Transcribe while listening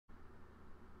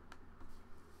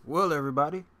Well,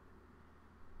 everybody,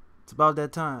 it's about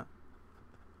that time.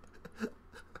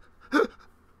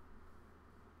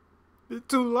 It's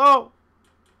too long.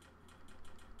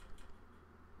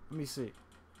 Let me see.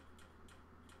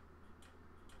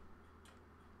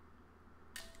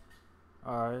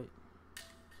 All right.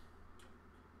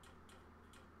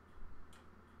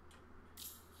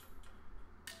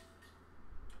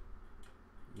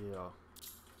 Yeah.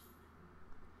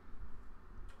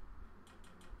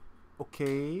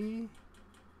 Okay.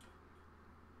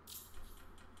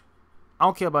 I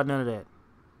don't care about none of that.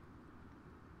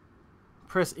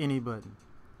 Press any button.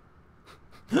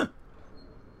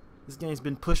 This game's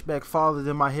been pushed back farther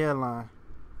than my hairline.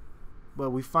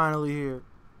 But we finally here.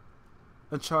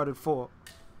 Uncharted 4.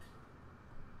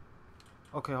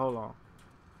 Okay, hold on.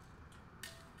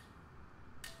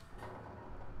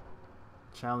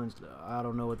 Challenge. I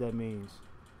don't know what that means.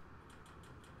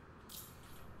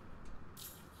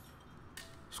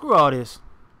 Screw all this.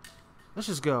 Let's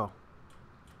just go.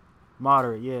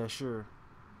 Moderate, yeah, sure.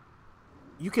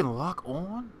 You can lock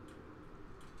on?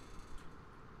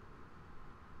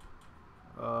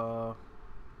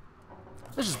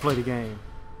 Let's just play the game.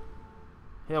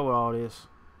 Hell with all this.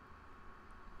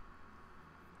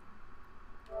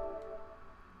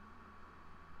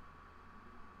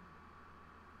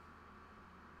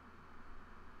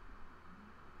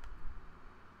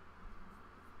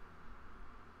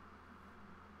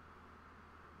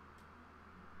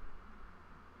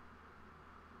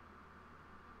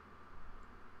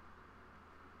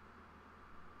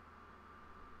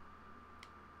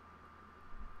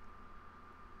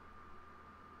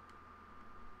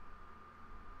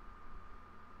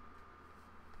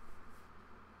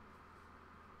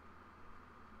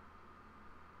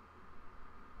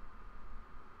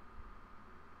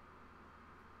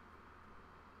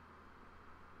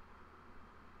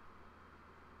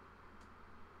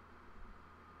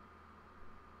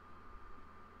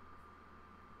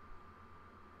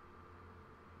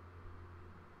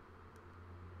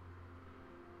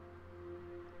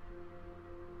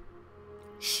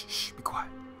 Shh, shh, be quiet.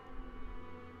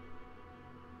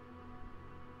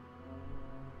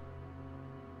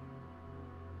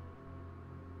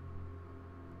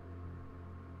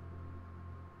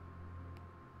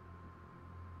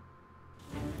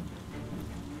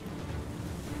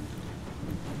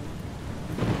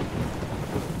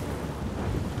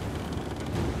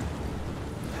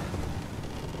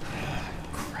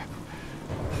 Crap.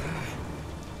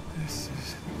 This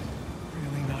is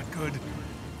really not good.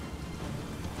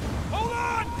 Hold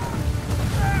on!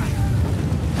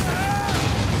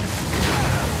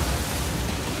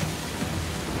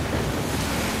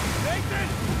 Nathan!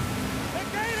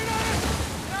 They're gaining on us!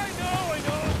 I know.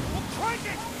 We'll crank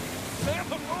it! Sam,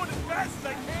 I'm going as fast as I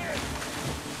can!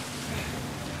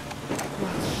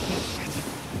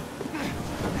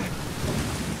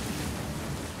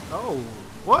 Oh,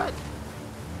 what?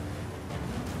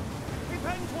 Keep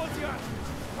heading towards the island.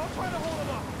 I'll try to hold them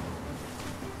up.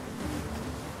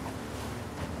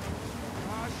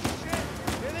 Ah, shit!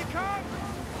 Here they come!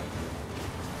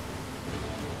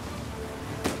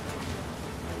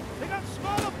 They got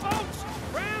smaller boats!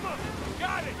 Ram them!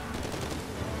 Got it!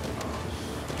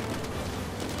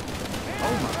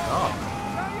 Oh my god.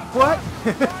 What?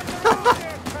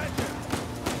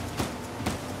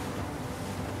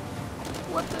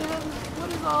 What the hell? What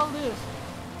is all this?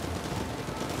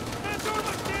 Not doing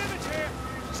much damage here!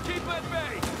 Just keep at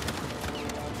bay!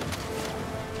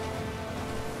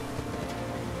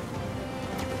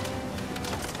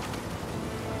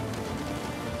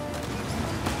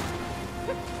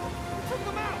 Took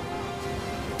them out!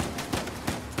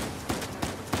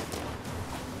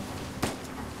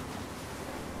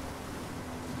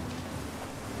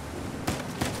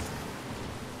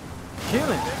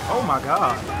 Killing it. Oh my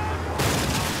god.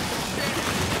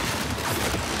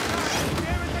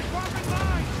 Damn it, they're dropping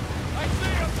mines! I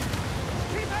see them!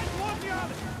 Keep heading towards the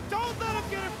island! Don't let them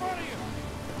get in front of you!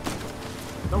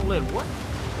 Don't let what?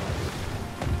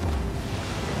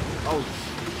 Oh.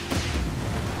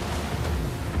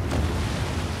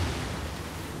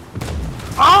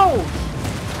 Oh!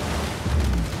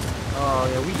 Oh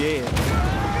yeah, we dead.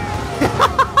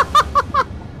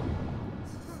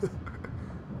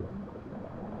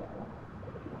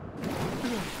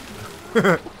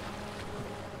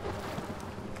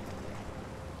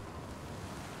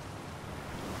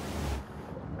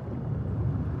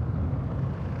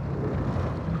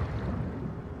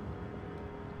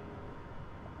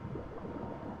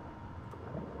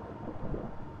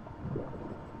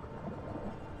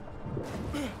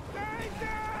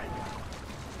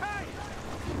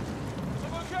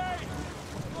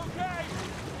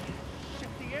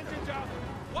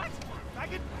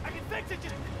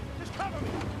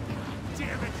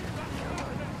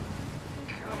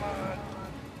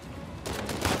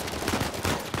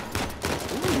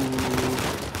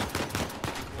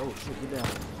 shit, get down.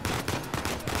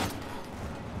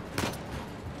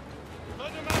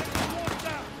 Doesn't matter if he walks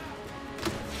out.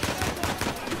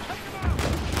 Take him out.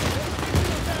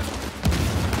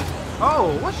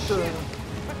 Oh, what the?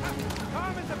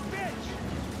 Tom is a bitch.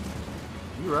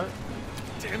 You right.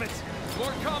 Damn it.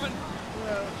 More coming.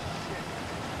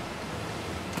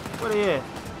 Where they at?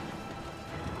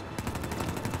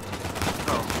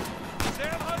 Oh.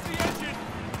 Sam has the engine.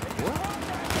 What?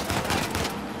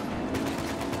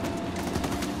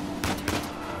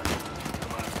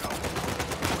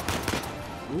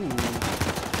 Ooh.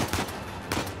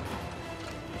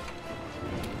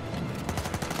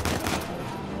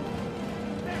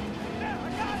 There, I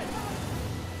got it.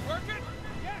 Working?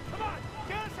 Yeah, come on.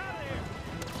 Get us out of here.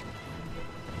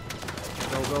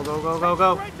 Go, go, go, go, go,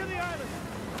 go. Right to the island.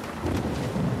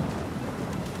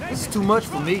 This is too much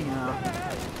for me now. I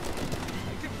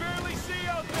can barely see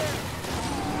out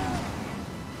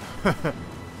there.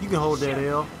 You can hold that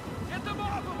L. Get them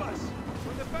off of us.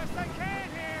 Doing the best I can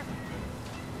here.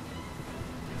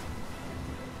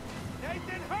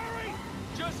 Nathan, hurry.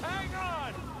 Just hang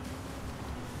on.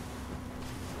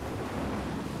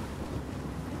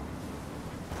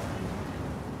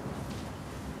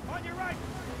 On your right.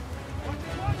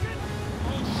 Watching.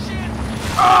 Oh, shit.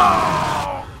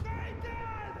 Oh!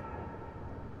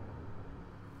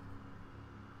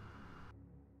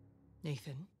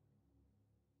 Nathan?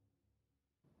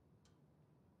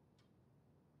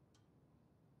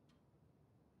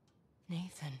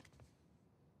 Nathan?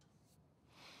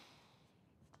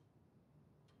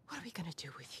 What are we gonna do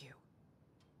with you?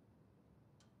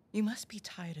 You must be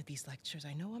tired of these lectures.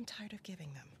 I know I'm tired of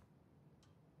giving them.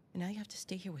 And now you have to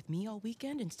stay here with me all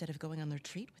weekend instead of going on the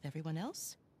retreat with everyone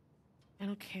else? I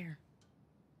don't care.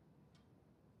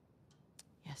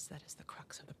 Yes, that is the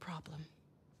crux of the problem.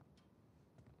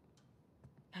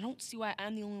 I don't see why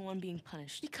I'm the only one being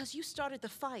punished. Because you started the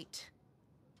fight.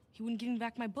 He wouldn't give me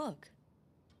back my book.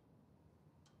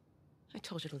 I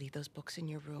told you to leave those books in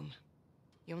your room.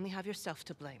 You only have yourself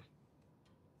to blame.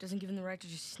 Doesn't give him the right to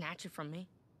just snatch it from me.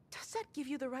 Does that give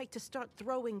you the right to start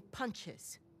throwing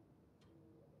punches?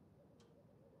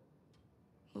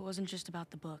 It wasn't just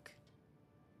about the book.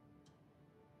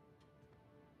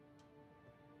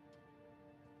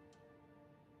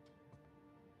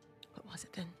 What was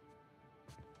it then?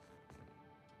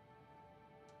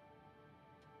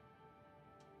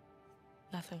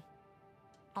 Nothing.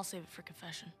 I'll save it for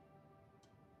confession.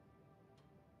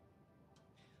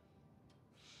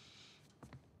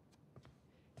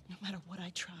 No matter what I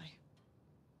try,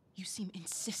 you seem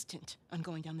insistent on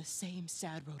going down the same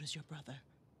sad road as your brother.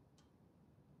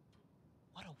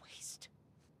 What a waste.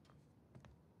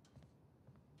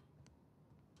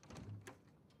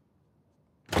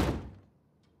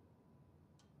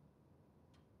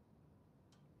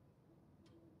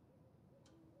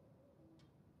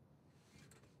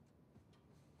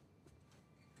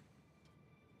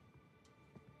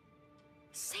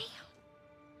 Sam!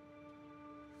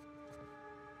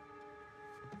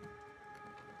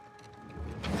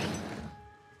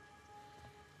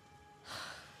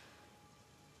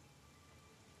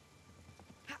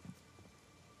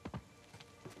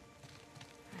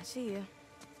 I see you.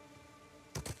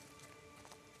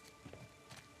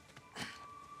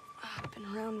 Up and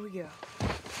around we go.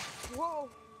 Whoa!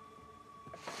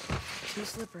 Too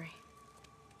slippery.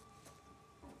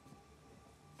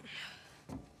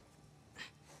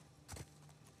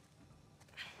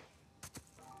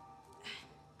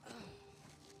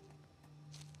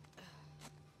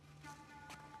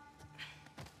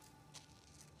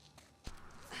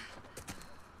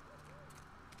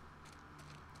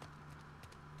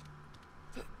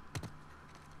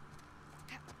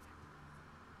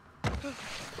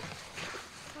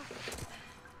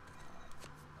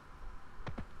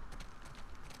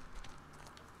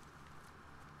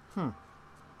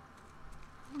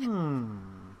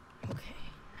 Okay,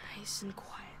 nice and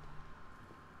quiet.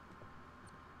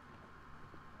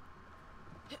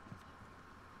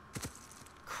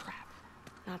 Crap,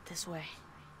 not this way.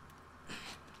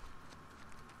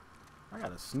 I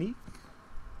gotta sneak.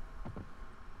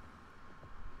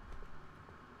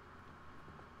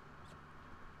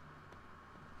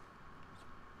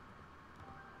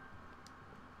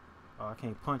 Oh, I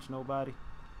can't punch nobody.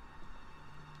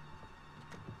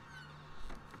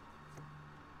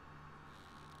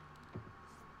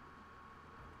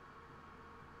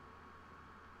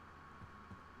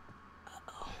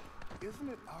 Isn't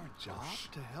it our job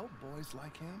to help boys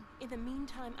like him? In the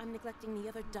meantime, I'm neglecting the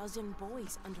other dozen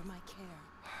boys under my care.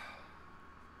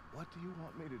 What do you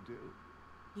want me to do?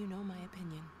 You know my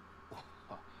opinion.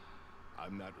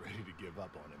 I'm not ready to give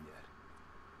up on him yet.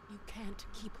 You can't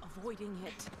keep avoiding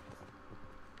it.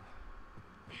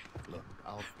 Look,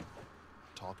 I'll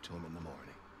talk to him in the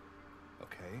morning.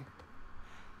 Okay?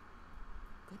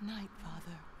 Good night,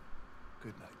 Father.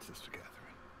 Good night, Sister Catherine.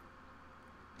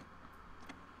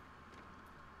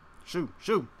 Shoot,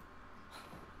 shoot.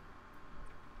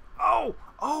 Oh,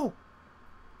 oh.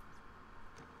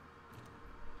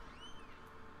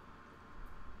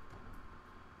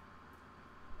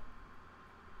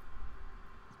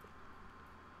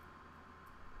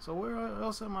 So where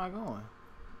else am I going?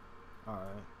 All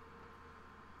right.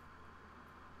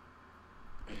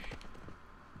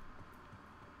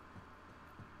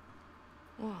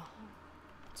 Whoa.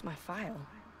 It's my file.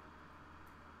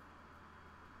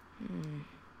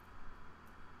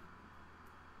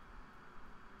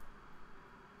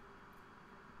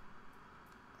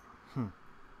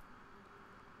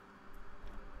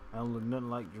 I don't look nothing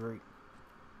like Drake.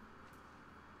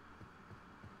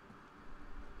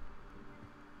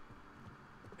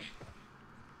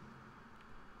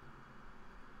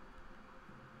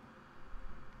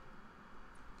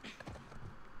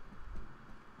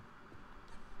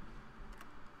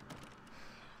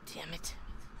 Damn it.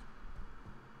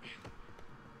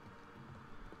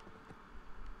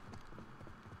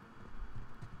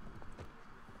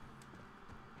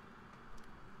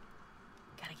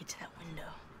 Gotta get to that window.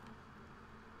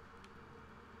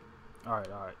 All right,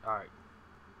 all right, all right.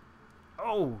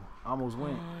 Oh, I almost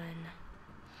went. Come on.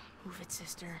 Move it,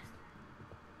 sister.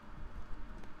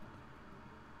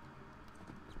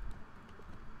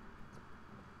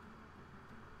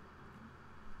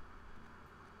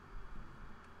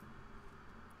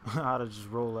 I'd have just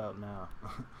roll out now.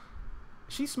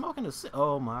 She's smoking a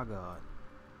oh my god.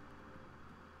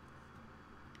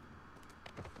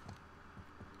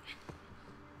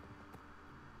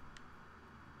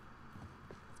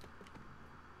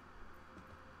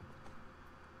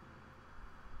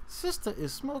 Sister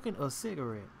is smoking a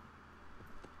cigarette.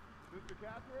 Sister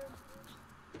Catherine?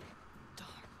 Darn.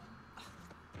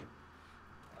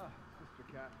 Sister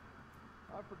Catherine.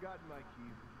 I've forgotten my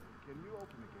keys. Can you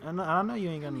open the gate? And I know you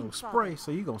ain't got Come no in, spray, Father.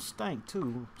 so you gonna stink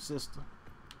too, sister.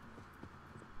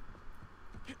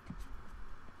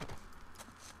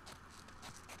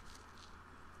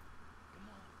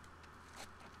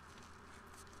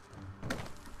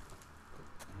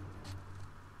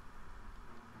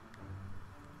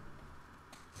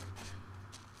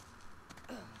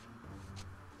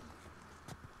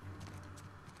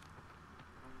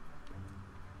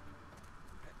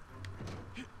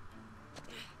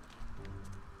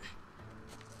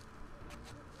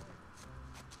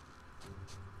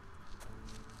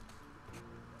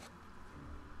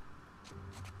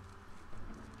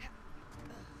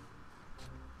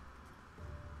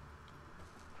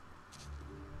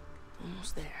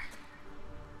 Almost there.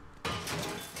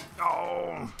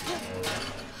 Oh.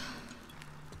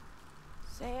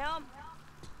 Sam?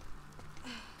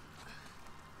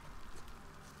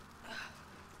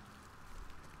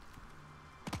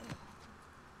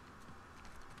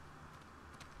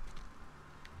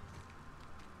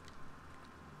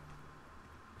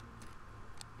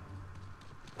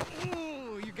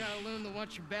 Ooh, you gotta learn to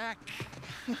watch your back.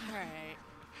 All right.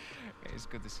 Hey, it's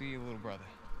good to see you, little brother.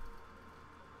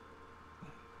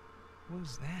 What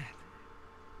was that?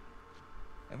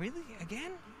 Really?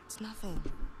 Again? It's nothing.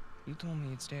 You told me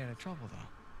you'd stay out of trouble, though.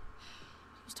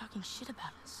 He was talking shit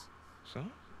about us. So? He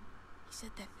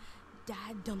said that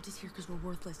Dad dumped us here because we're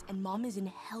worthless, and Mom is in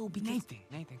hell because...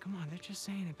 Nathan, come on. They're just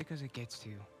saying it because it gets to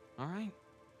you, all right?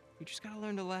 You just gotta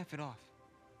learn to laugh it off.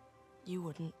 You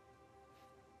wouldn't.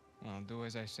 Well, do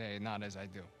as I say, not as I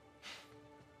do.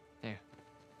 Here.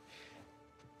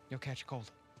 You'll catch a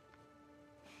cold.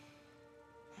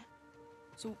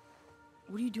 So,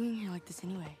 what are you doing here like this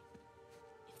anyway?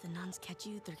 If the nuns catch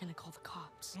you, they're gonna call the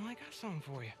cops. Well, I got something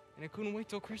for you, and it couldn't wait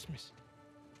till Christmas.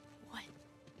 What?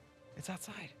 It's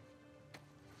outside.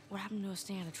 What happened to us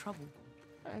staying out of trouble?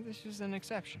 This is an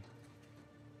exception.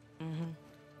 Mm-hmm.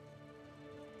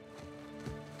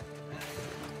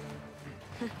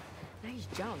 Nice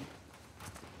jump.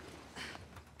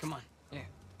 Come on. Yeah,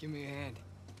 give me a hand.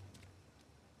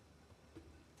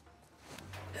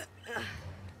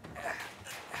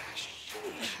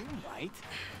 Sheesh, you right.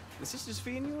 The sister's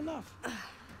feeding you enough. The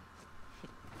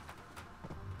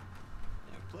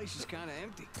place is kind of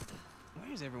empty.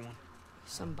 Where's everyone?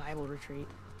 Some Bible retreat.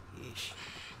 Yeesh.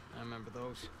 I remember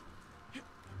those.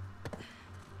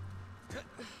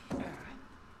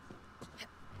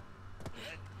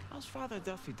 How's Father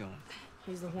Duffy doing?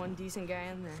 He's the one decent guy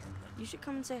in there. You should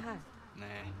come and say hi. Nah,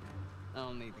 I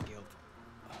don't need the guilt.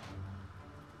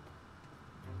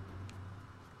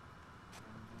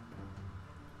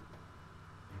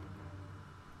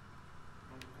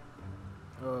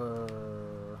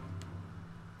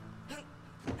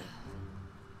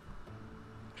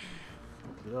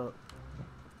 it up.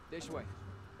 This way.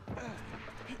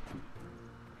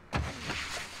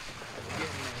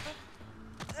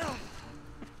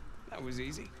 That was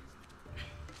easy.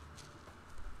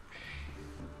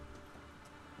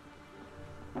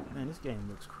 Man, this game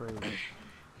looks crazy.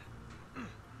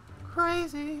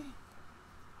 Crazy.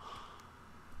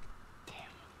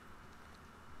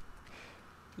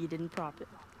 You didn't prop it.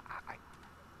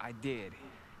 I did.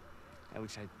 At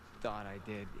least I thought I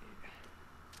did.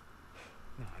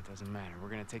 No, it doesn't matter. We're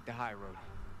gonna take the high road.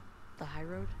 The high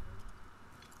road?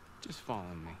 Just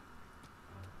follow me.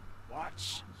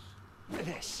 Watch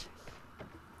this.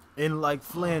 And like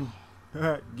Flynn.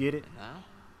 Get it? And now,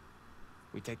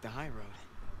 we take the high road.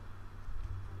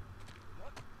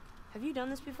 Have you done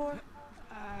this before?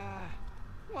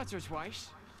 Once or twice.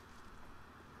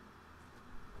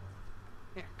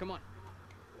 Here, come on.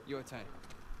 Your turn.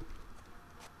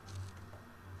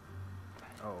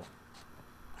 Oh.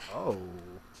 Oh.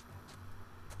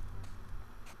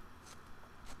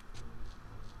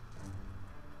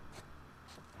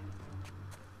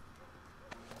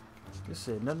 It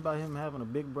said nothing about him having a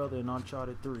big brother in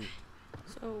Uncharted 3.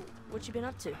 So, what you been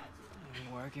up to?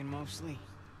 I'm working mostly.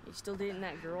 You still dating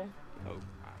that girl? Oh,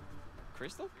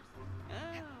 Crystal?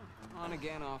 On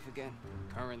again, off again.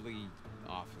 Currently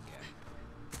off again.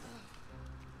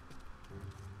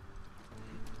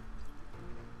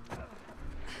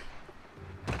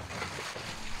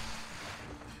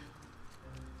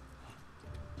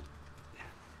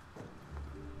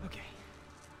 Okay.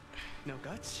 No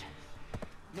guts.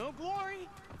 No glory.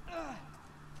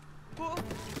 Whoa,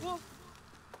 whoa.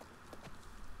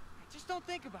 Just don't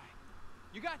think about it.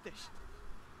 You got this.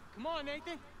 Come on,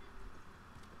 Nathan.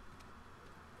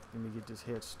 Let me get this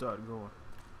head start going.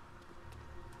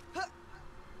 I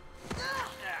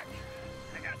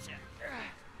got you.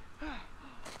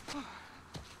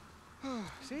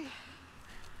 See?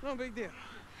 No big deal.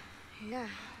 Yeah.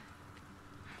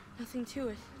 Nothing to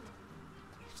it.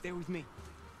 Stay with me.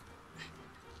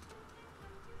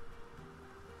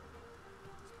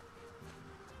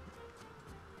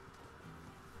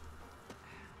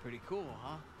 Pretty cool,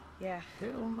 huh? Yeah.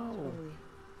 Hell no. Totally.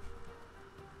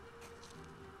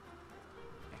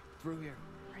 Through here.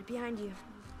 Right behind you.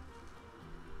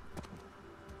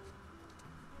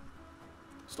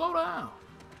 Slow down.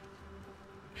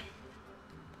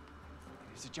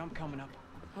 There's a jump coming up.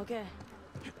 Okay.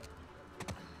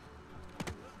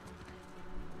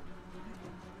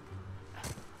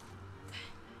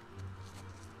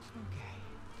 Okay.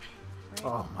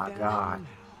 Oh my Down. God.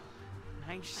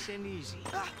 Nice and easy.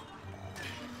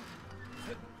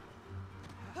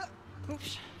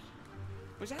 Oops.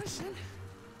 Was that a sin?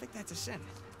 I think that's a sin.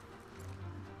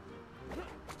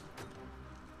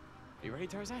 You ready,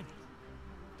 Tarzan?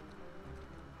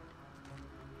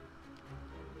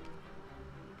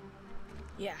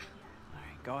 Yeah. All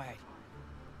right, go ahead.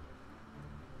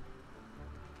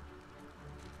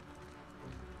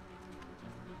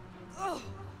 Oh!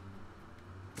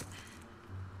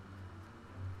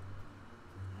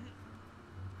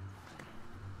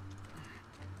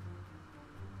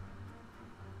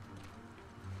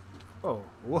 Oh,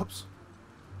 whoops.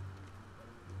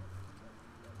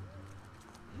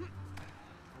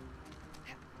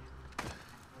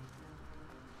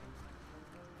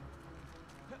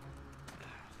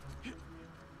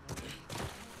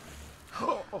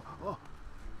 Oh.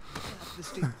 The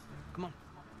steep. Come on.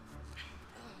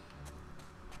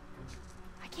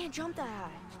 I can't jump that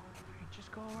high.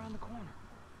 Just go around the corner.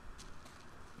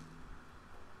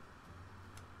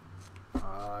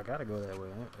 I gotta go that way,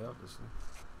 obviously.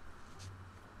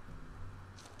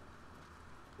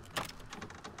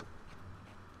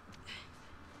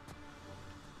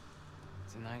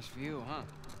 It's a nice view, huh?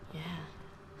 Yeah.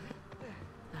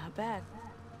 Not bad.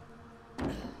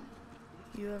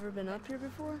 You ever been up here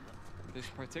before? This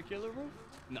particular roof?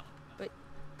 No. But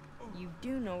you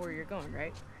do know where you're going,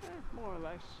 right? More or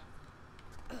less.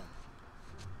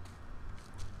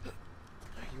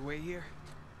 You wait here,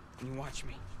 and you watch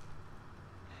me.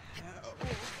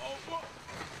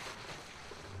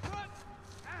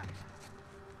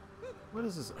 What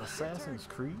is this, Assassin's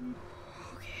Creed?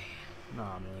 Okay.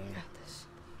 Nah, You man. got this.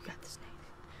 You got this, Nate.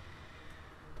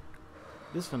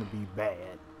 This gonna be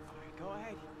bad. All right, go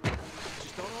ahead.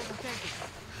 Just don't overthink it.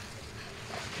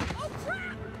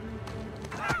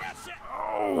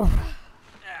 Oh!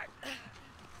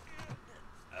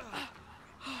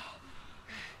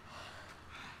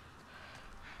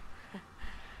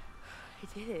 I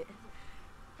did it.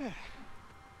 Of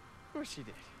course you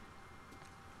did.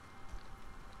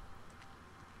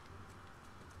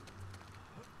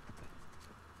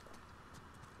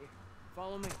 Here,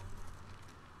 follow me.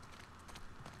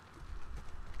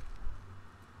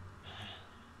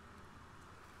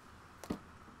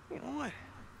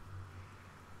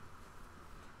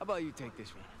 How about you take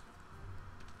this one?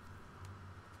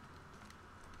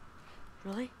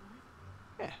 Really?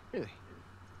 Yeah, really.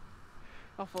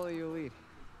 I'll follow your lead.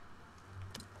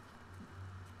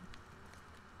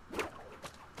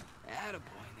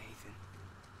 Attaboy, Nathan.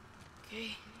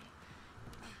 Okay.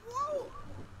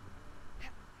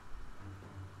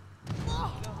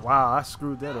 Wow, I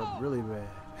screwed that up really bad.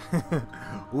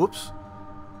 Whoops.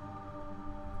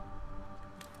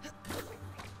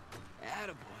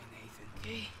 Attaboy, Nathan.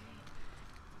 Okay.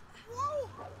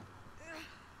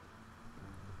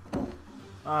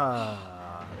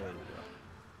 Ah, there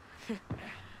you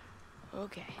go.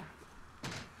 Okay.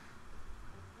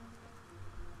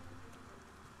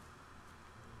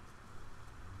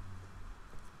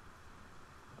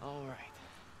 All right.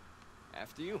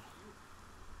 After you.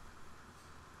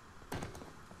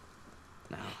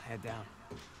 Now, head down.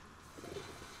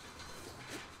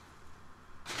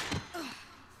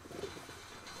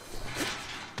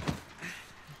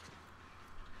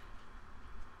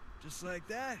 Just like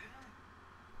that?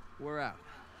 We're out.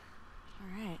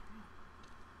 All right.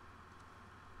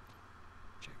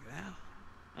 Check it out.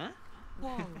 Huh?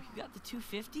 Whoa, you got the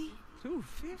 250?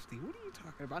 250? What are you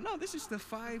talking about? No, this is the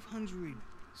 500cc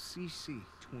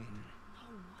twin.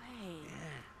 No way.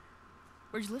 Yeah.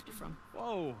 Where'd you lift it from?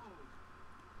 Whoa.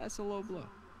 That's a low blow.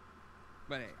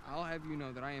 But hey, I'll have you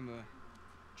know that I am a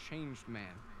changed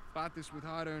man. Bought this with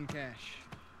hard-earned cash.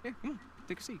 Here, come on,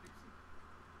 take a seat.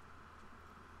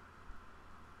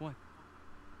 What?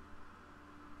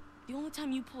 The only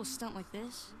time you pull a stunt like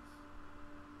this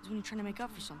is when you're trying to make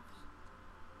up for something.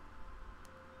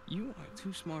 You are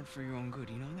too smart for your own good,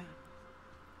 you know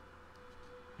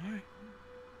that? Alright.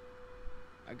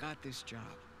 I got this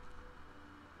job.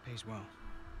 Pays well.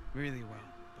 Really well.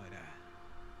 But,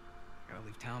 gotta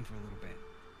leave town for a little bit.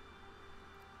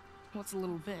 What's a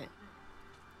little bit?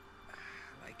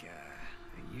 Like,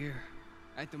 a year.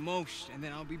 At the most, and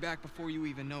then I'll be back before you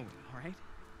even know it, alright?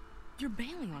 You're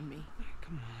bailing on me.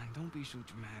 Come on, don't be so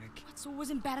dramatic. What, so it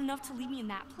wasn't bad enough to leave me in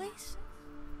that place?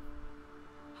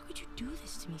 How could you do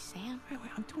this to me, Sam? Wait,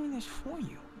 I'm doing this for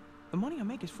you. The money I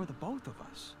make is for the both of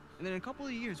us. And then in a couple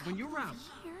of years, when you're out...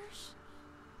 Years?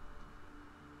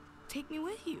 Take me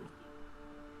with you.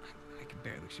 I can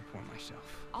barely support myself.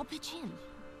 I'll pitch in.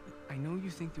 I know you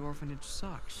think the orphanage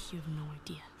sucks. You have no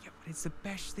idea. Yeah, but it's the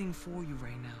best thing for you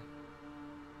right now.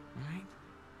 Alright?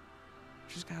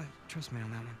 Just gotta trust me on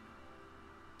that one.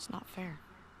 It's not fair.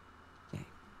 Yeah.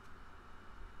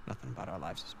 Nothing about our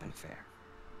lives has been fair.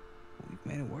 But we've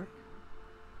made it work.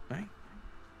 Right?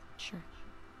 Sure.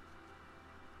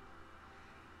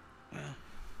 Well,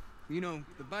 you know,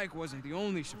 the bike wasn't the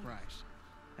only surprise.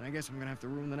 And I guess I'm gonna have to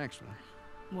ruin the next one.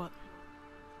 What?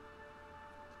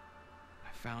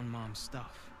 I found Mom's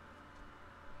stuff.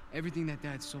 Everything that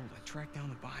Dad sold, I tracked down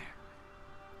the buyer.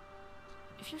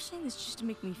 If you're saying this just to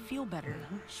make me feel better,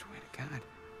 I swear to God.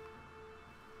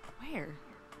 where?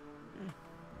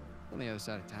 On the other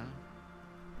side of town.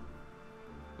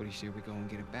 What do you say we go and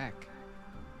get it back?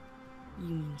 You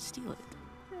mean steal it?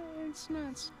 It's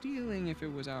not stealing if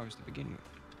it was ours to begin with.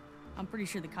 I'm pretty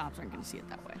sure the cops aren't gonna see it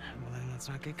that way. Well, then let's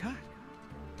not get caught.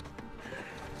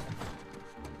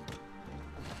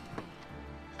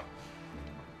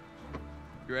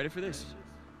 You ready for this?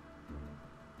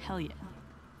 Hell yeah.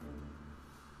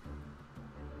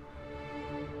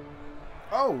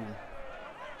 Oh.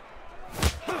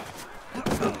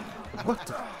 What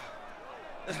the?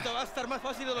 Esto va a estar más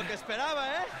fácil de lo que esperaba,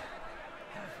 ¿eh?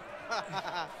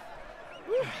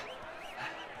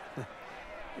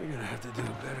 You're gonna have to do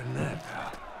better than that,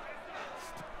 pal.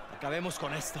 Acabemos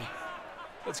con esto.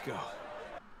 Let's go.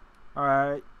 All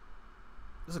right.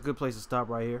 This is a good place to stop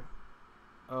right here.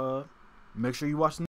 Make sure you watch the